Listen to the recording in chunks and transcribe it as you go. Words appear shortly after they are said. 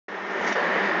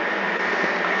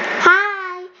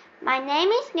My name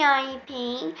is Nyo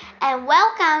Ping and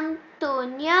welcome to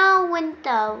Nyo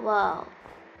Winter World.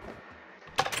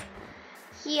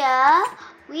 Here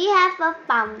we have a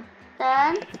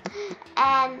fountain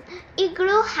and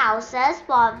igloo houses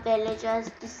for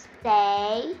villagers to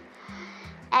stay,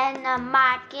 and a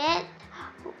market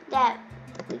that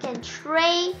we can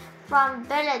trade from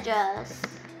villagers.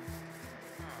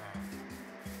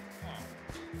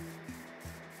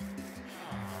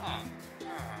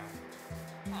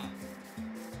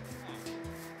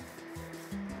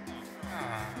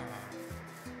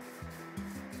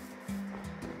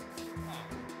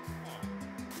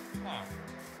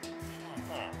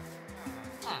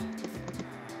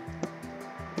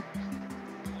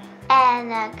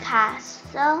 And a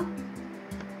castle,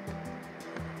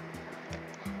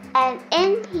 and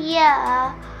in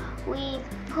here we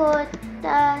put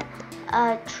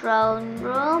a throne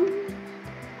room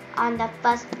on the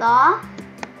first floor,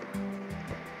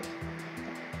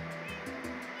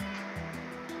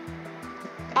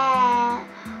 and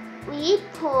we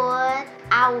put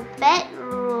our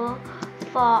bedroom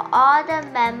for all the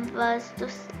members to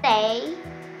stay,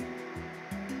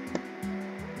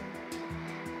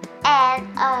 and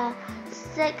a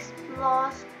 6th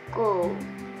floor school.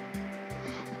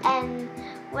 And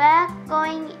we're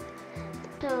going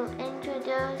to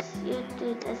introduce you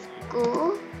to the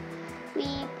school.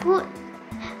 We put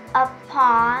a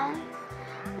pond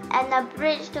and a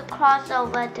bridge to cross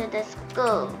over to the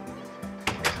school.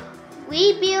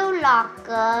 We build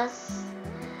lockers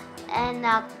and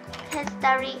a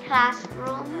history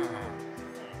classroom,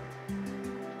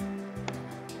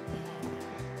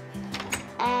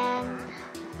 and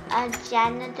a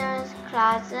janitor's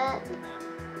closet,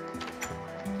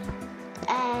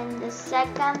 and the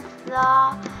 2nd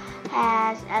floor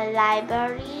has a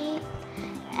library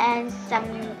and some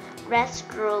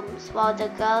restrooms for the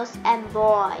girls and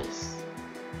boys.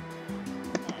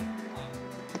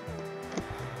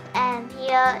 And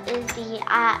here is the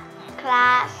art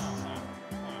class.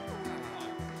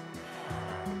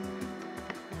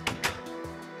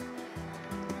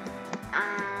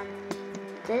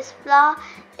 This floor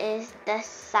is the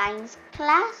science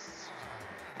class,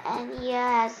 and here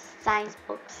has science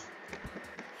books.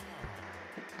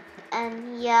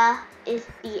 And here is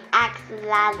the axe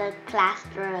ladder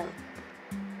classroom.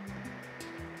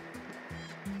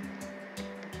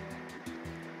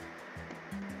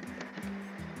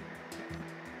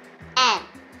 And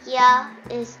here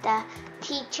is the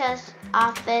teacher's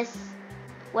office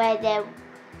where they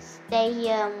stay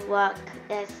here and work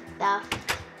their stuff.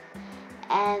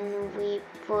 And we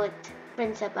put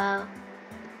principal's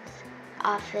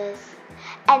office.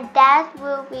 And that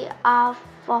will be all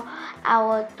for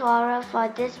our tour for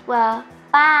this world.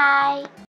 Bye!